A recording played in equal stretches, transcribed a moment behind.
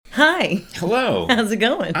Hi. Hello. How's it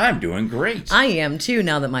going? I'm doing great. I am too,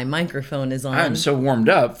 now that my microphone is on. I'm so warmed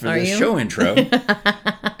up for this show intro.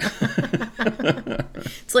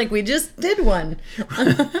 It's like we just did one.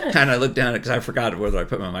 And I looked down because I forgot whether I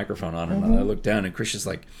put my microphone on or not. I looked down and Chris is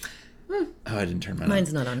like, oh, I didn't turn mine on.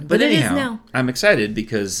 Mine's not on. But anyhow, it is now. I'm excited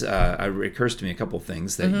because it occurs to me a couple of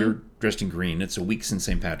things that you're dressed in green. It's a week since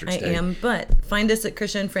St. Patrick's Day. I am, but find us at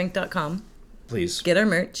KrishaandFrank.com. Please. Get our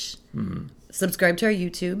merch. Subscribe to our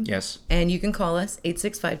YouTube. Yes. And you can call us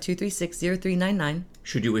 865-236-0399.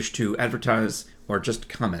 Should you wish to advertise or just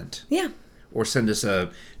comment. Yeah. Or send us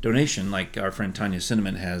a donation, like our friend Tanya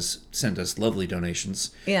Cinnamon has sent us lovely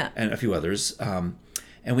donations. Yeah. And a few others. And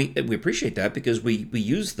we appreciate that because we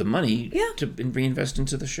use the money to reinvest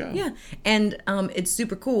into the show. Yeah. And it's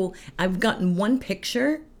super cool. I've gotten one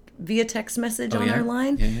picture via text message on our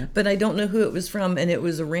line, but I don't know who it was from, and it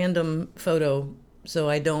was a random photo, so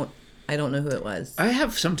I don't know who it was. I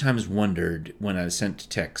have sometimes wondered when I sent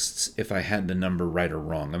texts if I had the number right or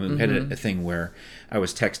wrong. I mean, we had a thing where I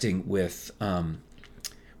was texting with, I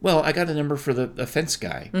got a number for the fence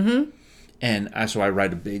guy. And so I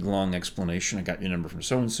write a big, long explanation. I got your number from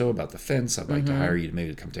so-and-so about the fence. I'd like to hire you to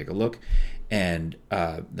maybe come take a look. And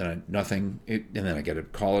then nothing. And then I get a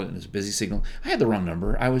call and it's a busy signal. I had the wrong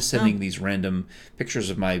number. I was sending these random pictures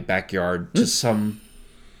of my backyard to some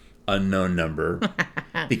unknown number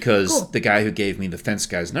because the guy who gave me the fence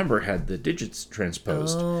guy's number had the digits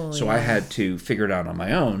transposed. So I had to figure it out on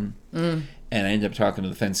my own. And I ended up talking to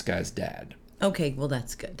the fence guy's dad. Okay, well,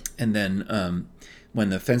 that's good. And then when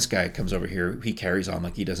the fence guy comes over here, he carries on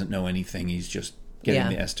like he doesn't know anything. He's just getting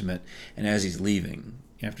the estimate. And as he's leaving,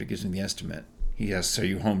 after he gives me the estimate, he asks, "Are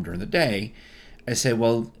you home during the day?" I say,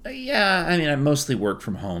 "Well, yeah. I mean, I mostly work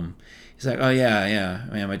from home." He's like, "Oh, yeah.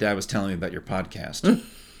 I mean, my dad was telling me about your podcast."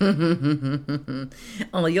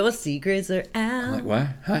 All your secrets are out. I'm like, what?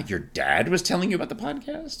 Huh? Your dad was telling you about the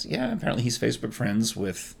podcast? Yeah, apparently he's Facebook friends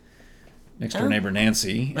with next door neighbor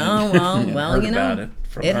Nancy. And, well, you know, about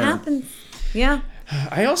it happens. Yeah.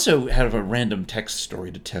 I also have a random text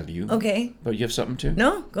story to tell you. Okay. But you have something too?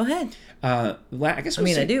 No, go ahead. I guess.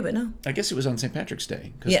 I do, but no. I guess it was on St. Patrick's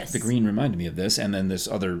Day because the green reminded me of this, and then this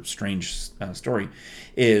other strange story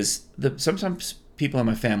is sometimes people in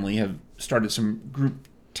my family have started some group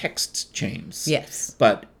text chains. Yes.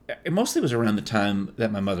 But it mostly was around the time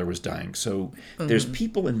that my mother was dying. So there's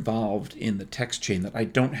people involved in the text chain that I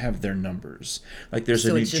don't have their numbers. Like there's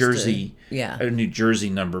a New Jersey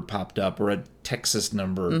number popped up or a Texas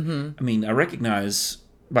number. I mean, I recognize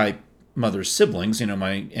my mother's siblings,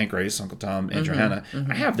 my Aunt Grace, Uncle Tom, and Johanna.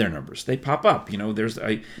 I have their numbers. They pop up.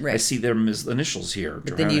 I see them as initials here.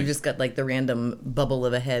 But then you've just got like the random bubble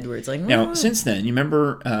of a head where it's like, Now, since then, you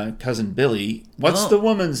remember cousin Billy? What's the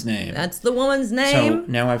woman's name? That's the woman's name. So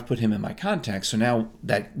now I've put him in my contacts. So now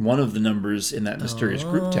that one of the numbers in that mysterious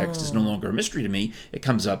group text is no longer a mystery to me. It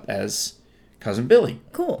comes up as cousin Billy.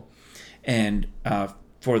 Cool. And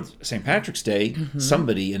for St. Patrick's Day,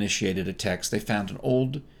 somebody initiated a text. They found an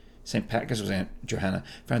old I guess it was Aunt Johanna,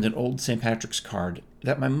 found an old St. Patrick's card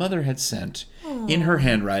that my mother had sent in her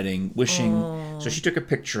handwriting, wishing. So she took a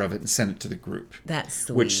picture of it and sent it to the group. That's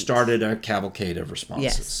sweet. Which started a cavalcade of responses.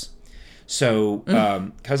 Yes. So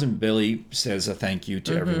cousin Billy says a thank you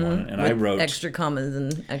to everyone, and I wrote extra commas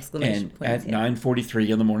and exclamation points. At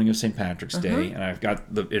 9:43 on the morning of St. Patrick's Day, and I've got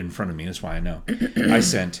it in front of me. That's why I know. I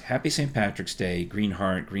sent Happy St. Patrick's Day, green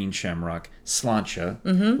heart, green shamrock,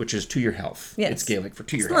 sláinte, which is to your health. Yes. It's Gaelic for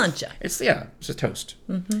to your sláinte. health. It's a toast,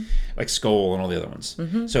 like Skål and all the other ones.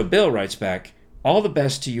 So Bill writes back, "All the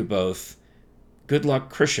best to you both. Good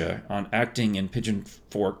luck, Krisha, on acting in Pigeon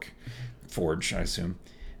Forge, I assume.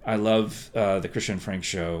 I love the Krisha and Frank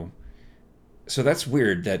show." So that's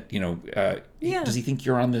weird that, does he think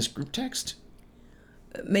you're on this group text?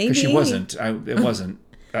 Maybe. Because she wasn't. It wasn't.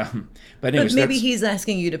 But anyways, maybe he's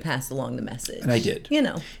asking you to pass along the message. And I did.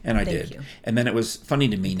 And I did. You. And then it was funny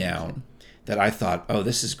to me now that I thought, oh,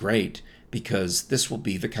 this is great because this will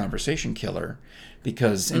be the conversation killer.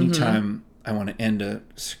 Because anytime I want to end a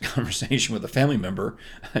conversation with a family member,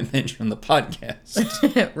 I mention the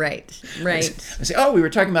podcast. Right. I say, oh, we were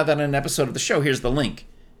talking about that in an episode of the show. Here's the link.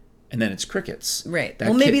 And then it's crickets. Right.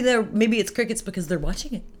 Maybe it's crickets because they're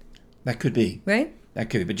watching it. That could be. Right? That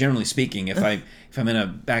could be. But generally speaking, if I'm in a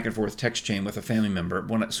back and forth text chain with a family member,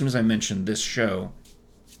 as soon as I mention this show,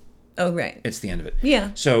 it's the end of it. Yeah.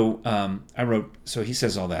 So I wrote, so he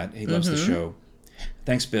says all that. He loves the show.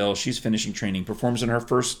 Thanks, Bill. She's finishing training. Performs in her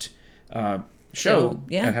first show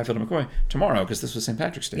at Hatfield and McCoy tomorrow because this was St.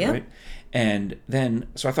 Patrick's Day, right? And then,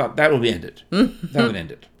 so I thought that would be ended. That would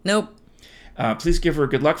end it. Nope. Please give her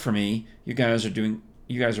good luck for me. You guys are doing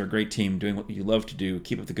You guys are a great team doing what you love to do.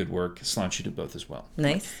 Keep up the good work. Sláinte to both as well.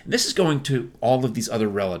 Nice. And this is going to all of these other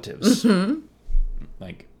relatives.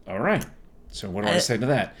 Like, all right. So what do I say to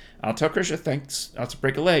that? I'll tell Krisha, thanks. I'll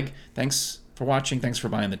break a leg. Thanks for watching. Thanks for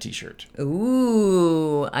buying the t-shirt.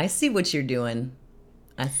 Ooh, I see what you're doing.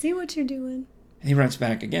 I see what you're doing. And he writes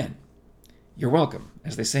back again. You're welcome.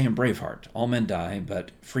 As they say in Braveheart, all men die,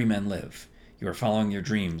 but free men live. You are following your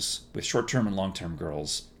dreams with short-term and long-term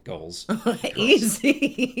goals.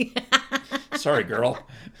 Easy. Sorry, girl.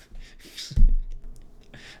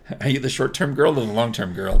 Are you the short-term girl or the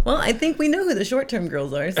long-term girl? Well, I think we know who the short-term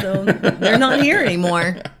girls are, so they're not here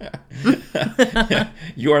anymore.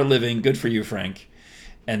 You are living. Good for you, Frank.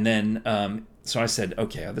 And then, so I said,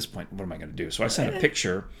 okay, at this point, what am I going to do? So I sent a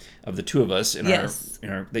picture of the two of us in our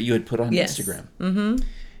that you had put on Instagram. Mm-hmm.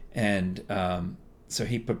 And so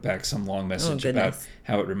he put back some long message about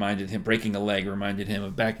how it reminded him, breaking a leg reminded him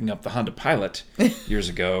of backing up the Honda Pilot years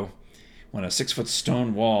ago. When a 6-foot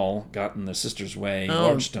stone wall got in the sister's way,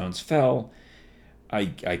 large stones fell. I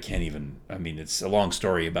can't even, I mean, it's a long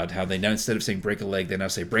story about how they now, instead of saying break a leg, they now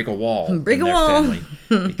say break a wall. Break a wall. Family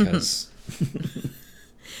because...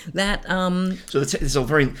 That so it's a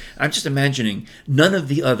very. I'm just imagining none of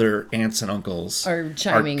the other aunts and uncles are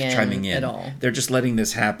chiming in at all. They're just letting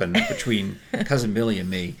this happen between cousin Billy and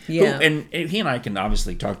me. Yeah, and he and I can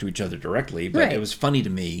obviously talk to each other directly, but it was funny to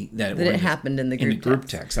me that it happened in the group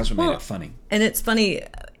text. That's what made it funny. And it's funny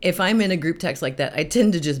if I'm in a group text like that, I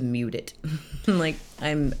tend to just mute it. Like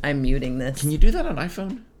I'm muting this. Can you do that on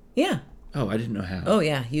iPhone? Yeah. Oh, I didn't know how. Oh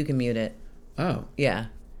yeah, you can mute it. Oh. Yeah.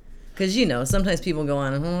 Because, sometimes people go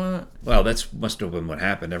on. Well, that's must have been what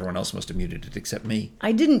happened. Everyone else must have muted it except me.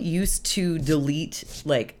 I didn't used to delete,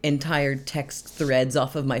 entire text threads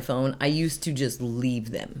off of my phone. I used to just leave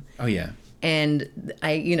them. Oh, yeah. And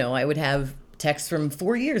I would have texts from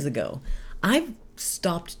 4 years ago. I've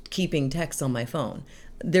stopped keeping texts on my phone.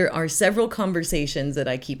 There are several conversations that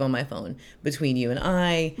I keep on my phone between you and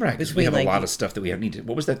I. Right, because we have a lot of stuff that we need to...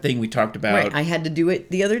 What was that thing we talked about? Right, I had to do it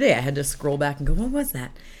the other day. I had to scroll back and go, what was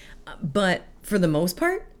that? But for the most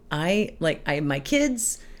part, my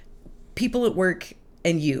kids, people at work,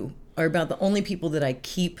 and you are about the only people that I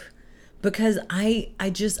keep because I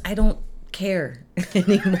don't care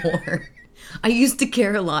anymore. I used to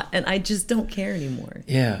care a lot, and I just don't care anymore.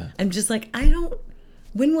 Yeah. I'm just like,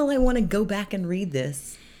 when will I want to go back and read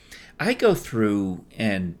this? I go through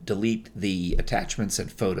and delete the attachments and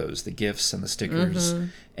photos, the GIFs and the stickers,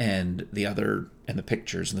 and the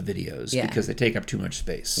pictures and the videos because they take up too much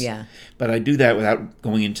space. Yeah. But I do that without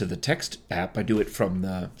going into the text app. I do it from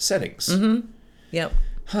the settings. Mm-hmm. Yep.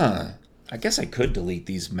 I guess I could delete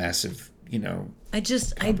these massive,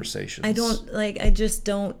 conversations. I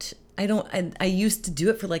used to do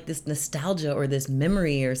it for this nostalgia or this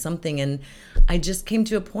memory or something, and I just came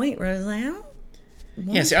to a point where I was like,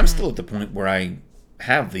 I'm still at the point where I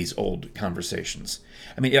have these old conversations.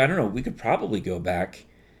 I mean, I don't know. We could probably go back.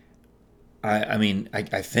 I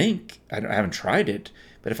think I haven't tried it,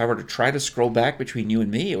 but if I were to try to scroll back between you and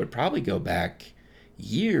me, it would probably go back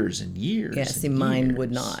years and years. Yeah, see, mine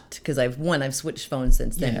would not, because I've switched phones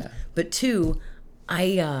since then. Yeah. But two,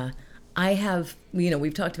 I have,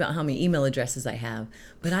 we've talked about how many email addresses I have,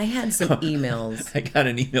 but I had some emails. I got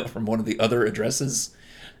an email from one of the other addresses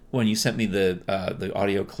when you sent me the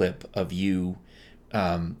audio clip of you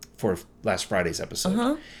for last Friday's episode.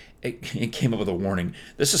 Uh-huh. It came up with a warning.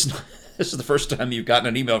 This is the first time you've gotten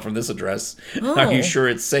an email from this address. Oh. Are you sure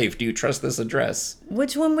it's safe? Do you trust this address?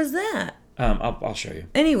 Which one was that? I'll show you.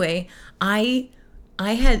 Anyway, I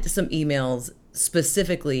had some emails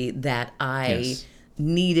specifically that I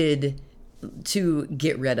needed to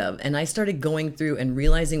get rid of, and I started going through and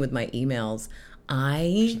realizing with my emails, Actually,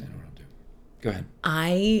 I know what I'll do. Go ahead.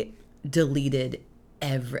 I deleted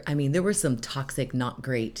there were some toxic, not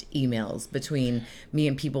great emails between me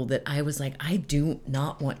and people that I was like, I do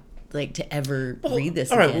not want to ever read this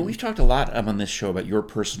again. All right, well, we've talked a lot on this show about your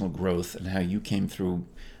personal growth and how you came through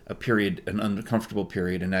an uncomfortable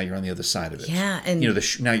period, and now you're on the other side of it. Yeah, and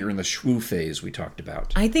now you're in the shrew phase we talked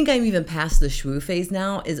about. I think I'm even past the shrew phase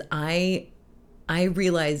now. Is I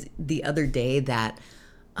realized the other day that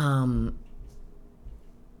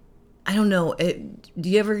I don't know. Do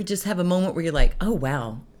you ever just have a moment where you're like, oh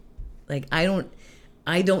wow, I don't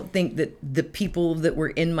think that the people that were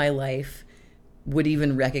in my life would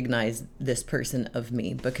even recognize this person of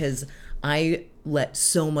me, because I let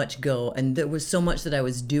so much go, and there was so much that I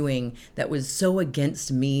was doing that was so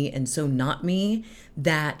against me and so not me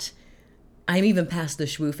that I'm even past the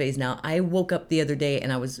shwoo phase now. I woke up the other day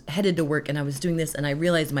and I was headed to work and I was doing this, and I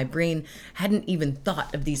realized my brain hadn't even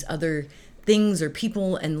thought of these other things or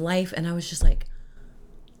people and life, and I was just like,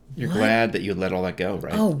 You're glad that you let all that go,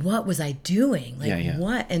 right? Oh, what was I doing? Like, yeah.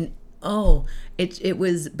 what? And it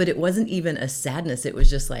was, but it wasn't even a sadness. It was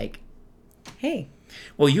just like, hey.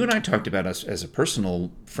 Well, you and I talked about us as a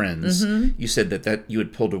personal friends. You said that you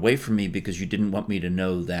had pulled away from me because you didn't want me to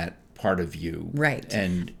know that part of you. Right.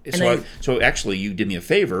 And so actually you did me a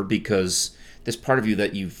favor, because this part of you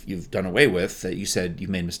that you've done away with, that you said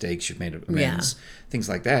you've made mistakes, you've made amends, things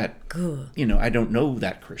like that. Good. I don't know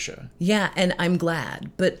that, Krisha. Yeah, and I'm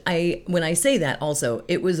glad. But when I say that also,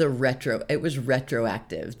 it was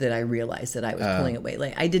retroactive that I realized that I was pulling away.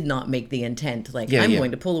 Like, I did not make the intent, I'm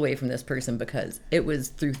going to pull away from this person, because it was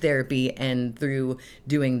through therapy and through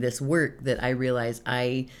doing this work that I realized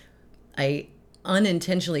I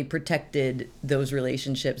unintentionally protected those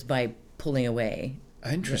relationships by pulling away.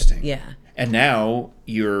 Interesting. Yeah. And now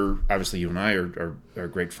you and I are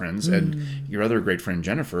great friends, and your other great friend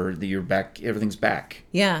Jennifer, you're back. Everything's back.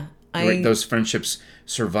 Yeah, those friendships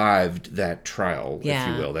survived that trial, if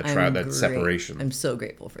you will, that separation. I'm so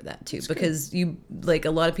grateful for that too, because a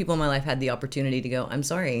lot of people in my life had the opportunity to go, I'm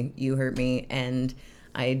sorry, you hurt me, and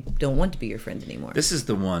I don't want to be your friend anymore. This is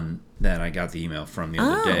the one that I got the email from the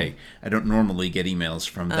other day. I don't normally get emails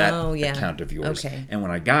from that account of yours. Okay. And when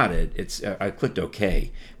I got it, I clicked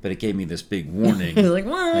OK, but it gave me this big warning. Like,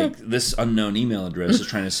 what? Like, this unknown email address is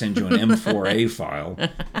trying to send you an M4A file.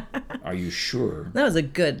 Are you sure? That was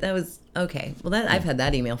okay. Well, I've had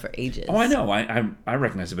that email for ages. Oh, I know. I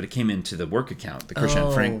recognize it, but it came into the work account, the Krisha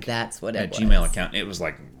and Frank that's what it was. Gmail account. It was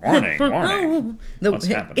like, warning. What's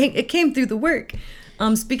happening? It came through the work.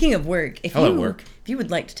 Speaking of work, if you would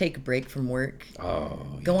like to take a break from work,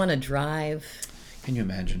 go on a drive. Can you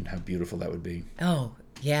imagine how beautiful that would be? Oh,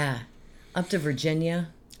 yeah. Up to Virginia.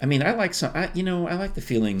 I mean, I like the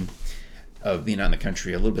feeling of being out in the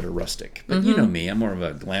country, a little bit of rustic. But you know me, I'm more of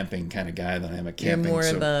a glamping kind of guy than I am a camping. You're more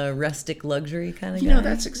of a rustic luxury kind of guy?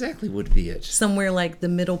 That's exactly would be it. Somewhere like the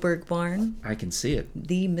Middleburg Barn. I can see it.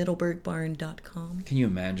 TheMiddleburgBarn.com. Can you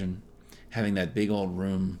imagine having that big old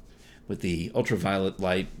room with the ultraviolet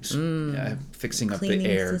light fixing up the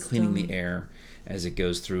air, cleaning the air as it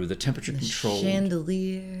goes through, the temperature control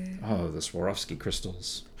chandelier. Oh, the Swarovski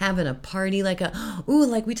crystals. Having a party like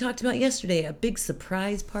we talked about yesterday, a big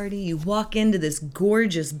surprise party. You walk into this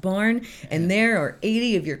gorgeous barn, and there are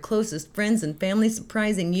 80 of your closest friends and family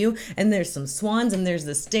surprising you, and there's some swans, and there's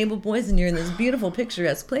the stable boys, and you're in this beautiful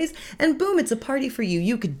picturesque place, and boom, it's a party for you.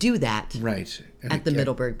 You could do that. Right. At the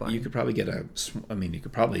Middleburg Barn. You could probably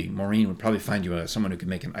Maureen would probably find you someone who could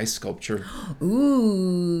make an ice sculpture.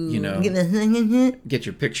 Ooh. Get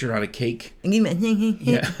your picture on a cake.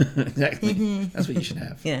 Yeah, exactly. That's what you should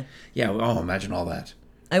have. Yeah. Yeah, oh, imagine all that.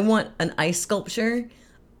 I want an ice sculpture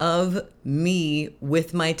of me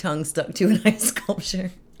with my tongue stuck to an ice sculpture.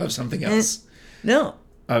 Of something else? No.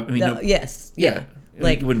 Yes. Yeah.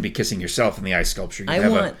 Like, you wouldn't be kissing yourself in the ice sculpture. I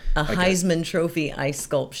want a Heisman Trophy ice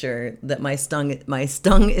sculpture that my stung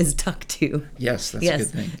is tucked to. Yes, that's a good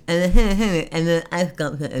thing. And then ice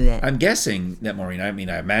sculpture of that. I'm guessing that, Maureen, I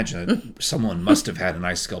imagine that someone must have had an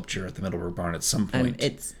ice sculpture at the Middleburg Barn at some point.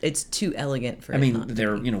 It's too elegant for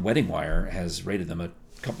their Wedding Wire has rated them a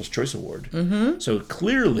Couples Choice Award. Mm-hmm. So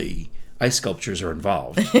clearly ice sculptures are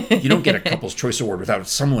involved. You don't get a Couples Choice Award without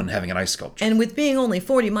someone having an ice sculpture. And with being only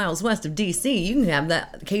 40 miles west of D.C., you can have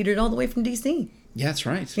that catered all the way from D.C. Yeah, that's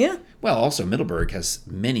right. Yeah. Well, also Middleburg has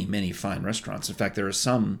many, many fine restaurants. In fact, there are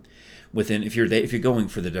some within, if you're going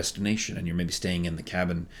for the destination and you're maybe staying in the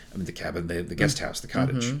guest house, the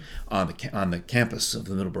cottage on the campus of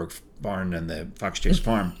the Middleburg Barn and the Fox Chase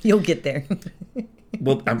Farm. You'll get there.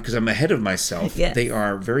 Well, because I'm ahead of myself. Yes. They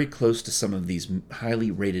are very close to some of these highly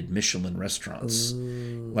rated Michelin restaurants,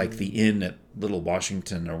 like the Inn at Little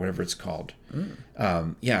Washington or whatever it's called.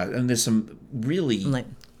 And there's some really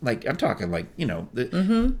like I'm talking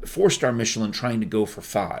the 4-star Michelin trying to go for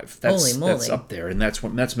 5. That's up there, and that's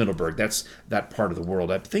Middleburg. That's that part of the world.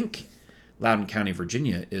 I think Loudoun County,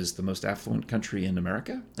 Virginia, is the most affluent country in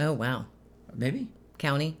America. Oh wow, maybe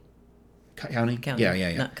county.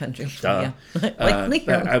 Yeah. Not country. Duh.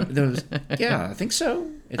 Yeah. I think so.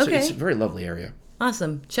 It's a very lovely area.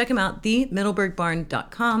 Awesome. Check them out,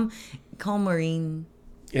 TheMiddleburgBarn.com. Call Maureen.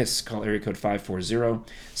 Yes, call area code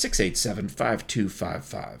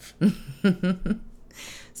 540-687-5255.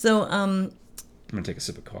 So, I'm going to take a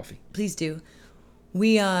sip of coffee. Please do.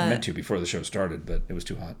 I meant to before the show started, but it was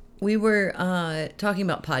too hot. We were talking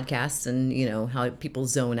about podcasts and, how people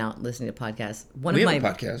zone out listening to podcasts. We have a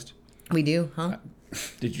podcast. We do, huh?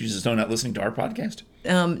 Did you just zone out listening to our podcast?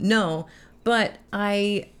 No, but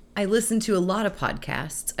I I listen to a lot of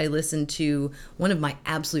podcasts. I listen to one of my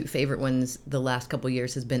absolute favorite ones the last couple of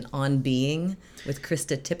years has been On Being with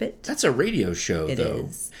Krista Tippett. That's a radio show, though.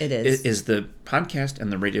 It is. Is the podcast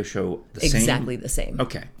and the radio show the same? Exactly the same.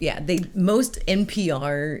 Okay. Yeah, most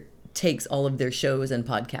NPR takes all of their shows and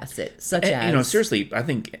podcasts it, such as... seriously, I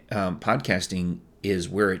think podcasting is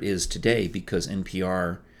where it is today because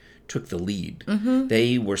NPR took the lead. Mm-hmm.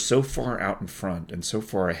 They were so far out in front and so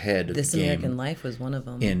far ahead of This the game. American Life was one of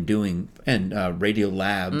them. In doing, and Radio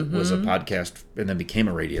Lab was a podcast and then became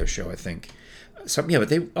a radio show, I think.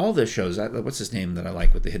 But all the shows, what's his name that I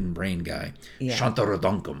like with the hidden brain guy? Yeah.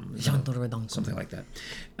 Shantarodonkum. Something like that.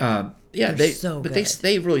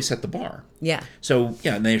 They really set the bar. Yeah. So,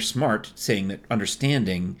 and they're smart saying that,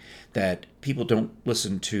 understanding that people don't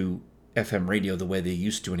listen to FM radio the way they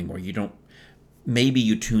used to anymore. Maybe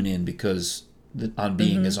you tune in because the On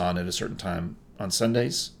Being is on at a certain time on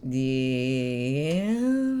Sundays. Yeah.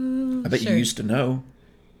 I bet you used to know.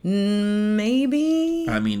 Maybe.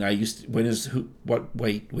 I mean,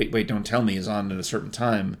 Wait, Don't Tell Me is on at a certain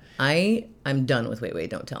time. I'm done with Wait,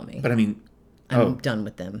 Don't Tell Me. But I mean, I'm done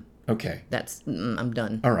with them. Okay. I'm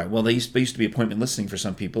done. All right. Well, they used to be appointment listening for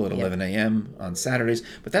some people at 11 a.m. on Saturdays,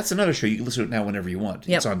 but that's another show. You can listen to it now whenever you want.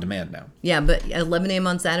 Yep. It's on demand now. Yeah, but at 11 a.m.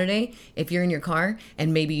 on Saturday, if you're in your car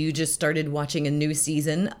and maybe you just started watching a new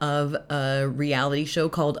season of a reality show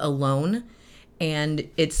called Alone, and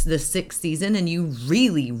it's the 6th season, and you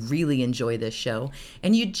really, really enjoy this show,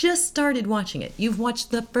 and you just started watching it. You've watched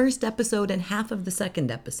the first episode and half of the second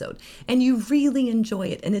episode, and you really enjoy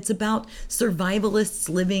it, and it's about survivalists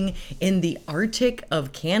living in the Arctic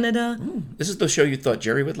of Canada. This is the show you thought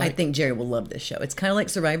Jerry would like? I think Jerry will love this show. It's kind of like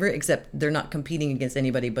Survivor, except they're not competing against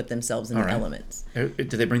anybody but themselves in the elements. Do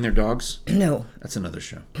they bring their dogs? No. That's another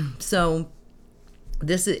show. So...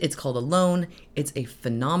 it's called Alone. It's a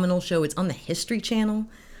phenomenal show. It's on the History Channel,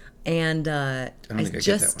 and I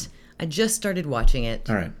just started watching it.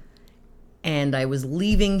 All right. And I was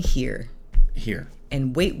leaving here.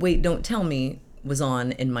 And Wait, Don't Tell Me was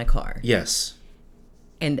on in my car. Yes.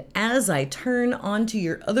 And as I turn onto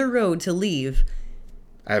your other road to leave,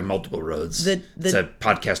 I have multiple roads. It's a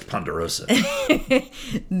podcast Ponderosa.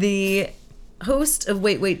 The host of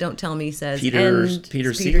Wait, Don't Tell Me says, Peter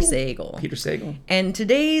Sagal. Peter Sagal. And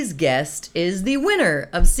today's guest is the winner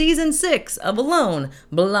of season 6 of Alone.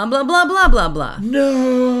 Blah, blah, blah, blah, blah, blah.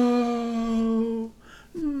 No.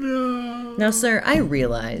 Now, sir, I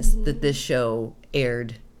realize that this show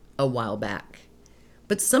aired a while back.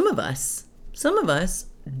 But some of us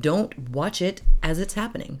don't watch it as it's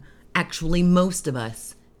happening. Actually, most of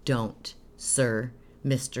us don't, sir,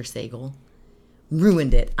 Mr. Sagal.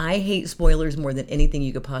 Ruined it. I hate spoilers more than anything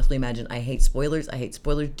you could possibly imagine. I hate spoilers.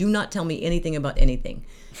 Do not tell me anything about anything.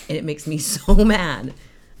 And it makes me so mad.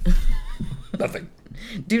 Nothing.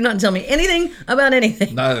 Do not tell me anything about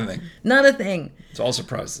anything. Not a thing. It's all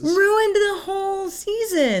surprises. Ruined the whole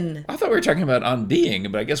season. I thought we were talking about On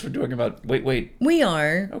Being, but I guess we're talking about Wait. We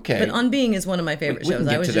are. Okay. But On Being is one of my favorite shows. We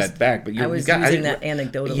can get to that back, but I was using that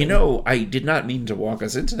anecdotally. I did not mean to walk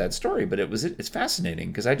us into that story, but it's fascinating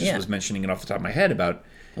because I just was mentioning it off the top of my head about...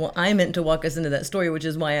 Well, I meant to walk us into that story, which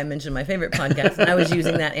is why I mentioned my favorite podcast, and I was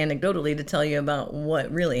using that anecdotally to tell you about what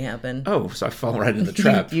really happened. Oh, so I fall right in the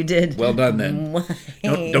trap. You did. Well done, then.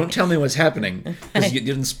 Don't tell me what's happening, because you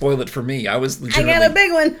didn't spoil it for me. I was legitimately... I got a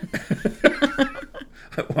big one!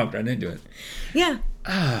 I walked right into it. Yeah.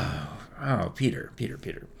 Oh, Peter.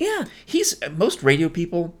 Yeah. Most radio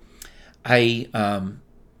people, I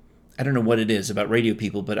don't know what it is about radio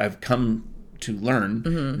people, but I've come to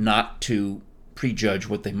learn not to prejudge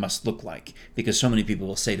what they must look like, because so many people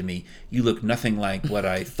will say to me, you look nothing like what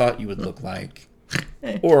I thought you would look like,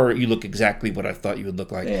 or you look exactly what I thought you would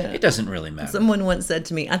look like. Yeah. It doesn't really matter. Someone once said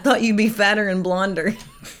to me, I thought you'd be fatter and blonder.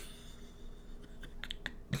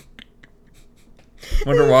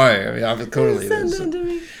 Wonder why. I mean, totally it is. To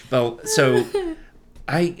me. Well, so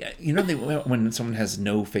when someone has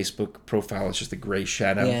no Facebook profile, it's just a gray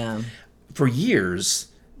shadow. Yeah. For years,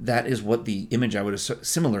 that is what the image I would have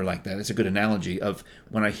similar like that. It's a good analogy of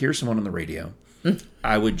when I hear someone on the radio,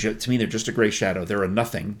 I would to me they're just a gray shadow. They're a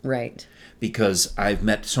nothing. Right. Because I've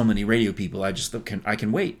met so many radio people, I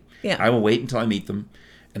can wait. Yeah. I will wait until I meet them,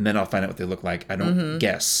 and then I'll find out what they look like. I don't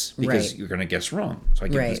guess because you're going to guess wrong. So I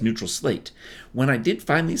get this neutral slate. When I did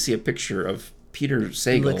finally see a picture of Peter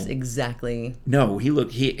Sagal, he looks exactly. No, he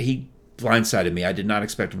blindsided me. I did not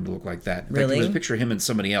expect him to look like that. In fact, there was a picture of him and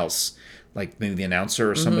somebody else, like maybe the announcer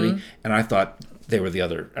or somebody, and I thought they were the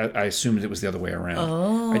other. I assumed it was the other way around.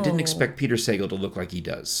 Oh. I didn't expect Peter Sagal to look like he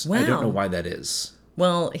does. Wow. I don't know why that is.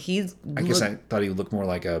 Well, I guess I thought he would look more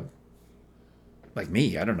like a like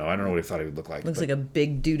me. I don't know. I don't know what he thought he would look like. Looks like a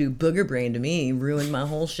big doo-doo booger brain to me. Ruined my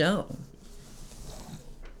whole show.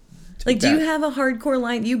 Like, do you have a hardcore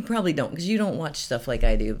line? You probably don't, because you don't watch stuff like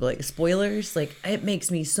I do. But like spoilers, like it makes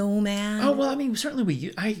me so mad. Oh well, I mean,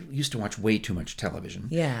 certainly I used to watch way too much television.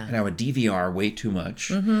 Yeah. And I would DVR way too much,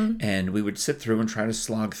 and we would sit through and try to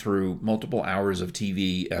slog through multiple hours of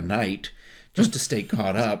TV a night just to stay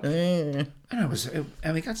caught up. And it got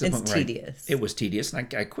to the point where tedious. It was tedious,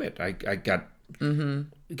 and I quit. I got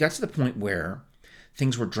it got to the point where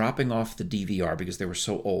things were dropping off the DVR because they were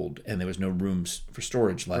so old and there was no rooms for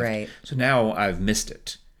storage left. Right. So now I've missed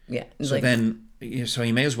it. Yeah. So then, so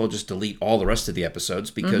you may as well just delete all the rest of the episodes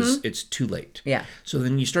because it's too late. Yeah. So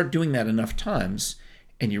then you start doing that enough times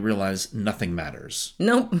and you realize nothing matters.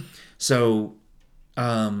 Nope. So,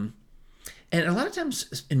 and a lot of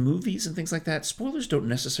times in movies and things like that, spoilers don't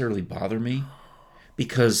necessarily bother me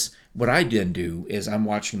because what I then do is I'm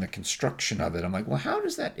watching the construction of it. I'm like, well, how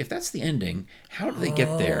does that, if that's the ending, how do they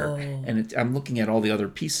get there? And I'm looking at all the other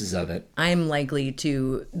pieces of it. I'm likely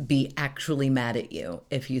to be actually mad at you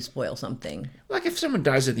if you spoil something. Like if someone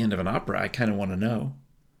dies at the end of an opera, I kind of want to know.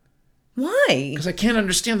 Why? Because I can't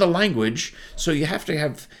understand the language, so you have to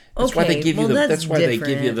have. That's why they give you the. That's why they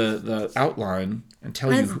give you the outline and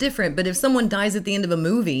tell you. That's different. But if someone dies at the end of a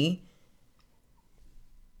movie,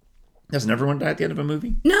 doesn't everyone die at the end of a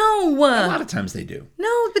movie? No. A lot of times they do.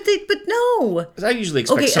 No, but no. Because I usually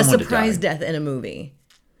expect someone to die. A surprise death in a movie,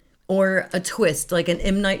 or a twist, like an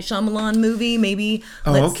M. Night Shyamalan movie, maybe.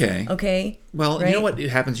 Okay. Okay. Well, right? You know what? It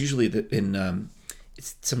happens usually in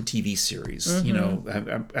it's some TV series. You know,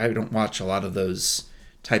 I don't watch a lot of those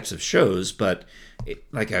types of shows, but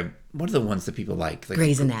what are the ones that people like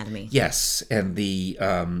Grey's Anatomy. Yes, and the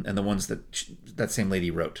ones that same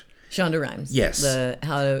lady wrote. Shonda Rhimes. Yes.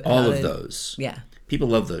 All of those. Yeah. People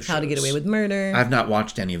love those shows. How to Get Away with Murder. I've not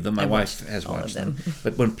watched any of them. My wife has watched them.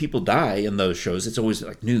 But when people die in those shows, it's always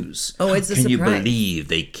like news. Oh, it's a surprise. Can you believe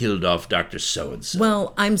they killed off Dr. So-and-so?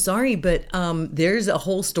 Well, I'm sorry, but there's a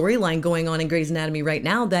whole storyline going on in Grey's Anatomy right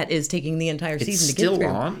now that is taking the entire season to get through. It's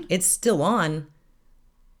still on? It's still on.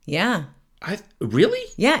 Yeah. Really?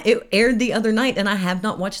 Yeah, it aired the other night, and I have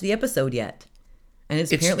not watched the episode yet. And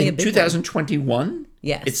it's apparently a big 2021?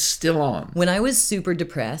 Yes. It's still on. When I was super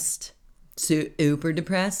depressed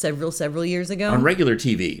several years ago. On regular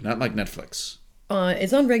TV, not like Netflix.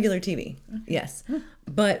 It's on regular TV, yes.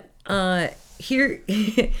 But here,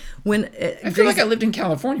 when... I feel like I lived in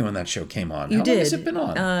California when that show came on. How long has it been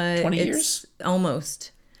on? 20 years?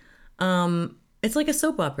 Almost. It's like a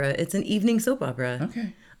soap opera. It's an evening soap opera.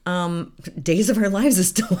 Okay. Days of Our Lives is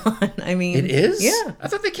still on. I mean... It is? Yeah. I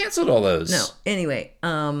thought they canceled all those. No. Anyway,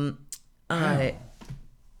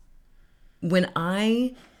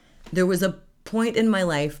 there was a point in my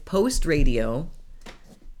life post radio,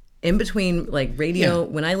 in between like radio,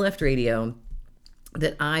 when I left radio,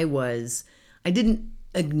 that I didn't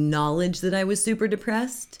acknowledge that I was super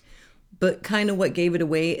depressed, but kind of what gave it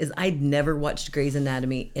away is I'd never watched Grey's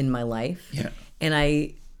Anatomy in my life. Yeah. And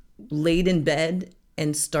I laid in bed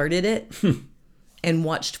and started it and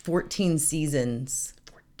watched 14 seasons.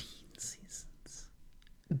 14 seasons.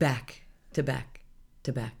 Back to back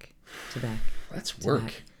to back to back. That's work.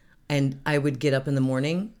 Back. And I would get up in the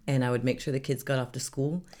morning and I would make sure the kids got off to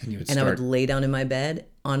school. And I would lay down in my bed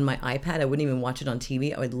on my iPad. I wouldn't even watch it on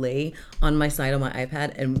TV. I would lay on my side on my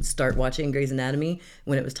iPad and start watching Grey's Anatomy.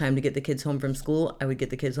 When it was time to get the kids home from school, I would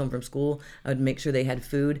get the kids home from school. I would make sure they had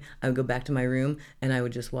food. I would go back to my room and I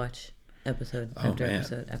would just watch episode after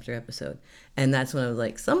episode after episode. And that's when I was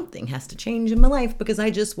like, something has to change in my life because I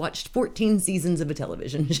just watched 14 seasons of a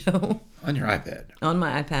television show. On your iPad. On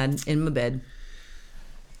my iPad, in my bed.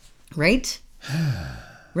 Right?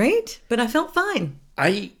 Right? But I felt fine.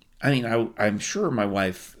 I'm sure my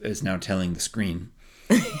wife is now telling the screen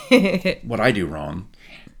what I do wrong.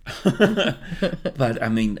 But I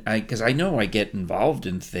mean, because I know I get involved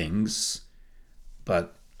in things,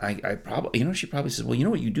 but I probably, she probably says, well, you know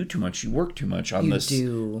what, you do too much. You work too much on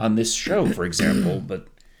this show, for example. But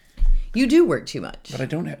you do work too much. But I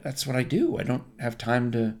don't. That's what I do. I don't have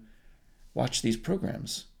time to watch these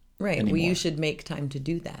programs. Right. Anymore. Well, you should make time to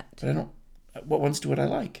do that. But I don't. What ones do I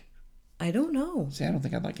like? I don't know. See, I don't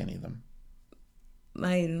think I like any of them.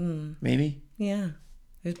 Maybe. Yeah.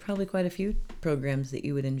 There's probably quite a few programs that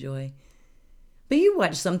you would enjoy. But you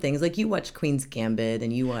watch some things, like you watch Queen's Gambit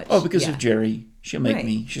and you watch... Oh, because of Jerry. She'll make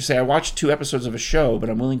me. She'll say, I watched 2 episodes of a show,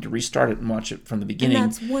 but I'm willing to restart it and watch it from the beginning.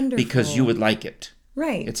 And that's wonderful. Because you would like it.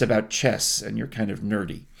 Right. It's about chess and you're kind of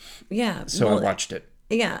nerdy. Yeah. So I watched it.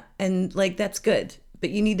 Yeah. And like, that's good. But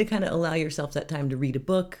you need to kind of allow yourself that time to read a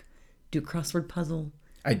book, do a crossword puzzle,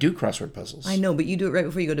 I do crossword puzzles. I know, but you do it right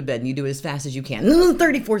before you go to bed, and you do it as fast as you can.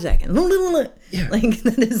 34 seconds. Yeah. Like,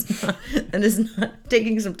 that is not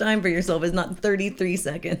taking some time for yourself. It's not 33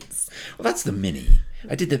 seconds. Well, that's the mini.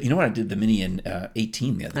 I did the, you know what? I did the mini in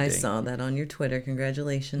 18 the other day. I saw that on your Twitter.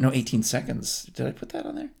 Congratulations. No, 18 seconds. Did I put that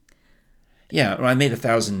on there? Yeah, well, I made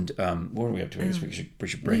 1,000. What are we up to? I guess we should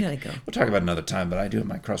break. We gotta go. We'll talk about another time, but I do have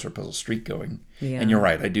my crossword puzzle streak going. Yeah. And you're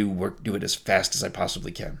right. I do it as fast as I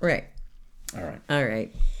possibly can. Right. All right. All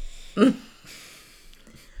right.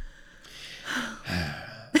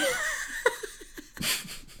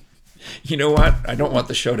 You know what? I don't want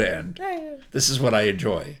the show to end. This is what I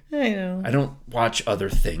enjoy. I know. I don't watch other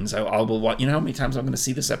things. I will watch. You know how many times I'm going to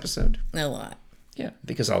see this episode? A lot. Yeah,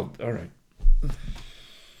 because all right. Bye.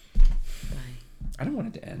 I don't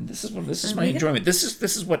want it to end. This is my enjoyment. This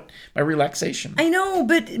is what my relaxation. I know,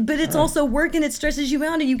 but it's also work and it stresses you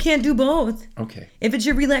out, and you can't do both. Okay. If it's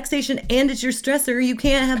your relaxation and it's your stressor, you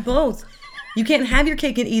can't have both. You can't have your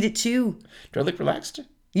cake and eat it too. Do I look relaxed?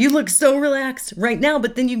 You look so relaxed right now,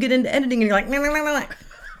 but then you get into editing and you're like, nah, nah, nah, nah.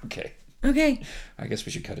 Okay. Okay. I guess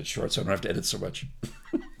we should cut it short so I don't have to edit so much.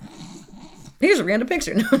 Here's a random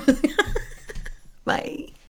picture. Bye.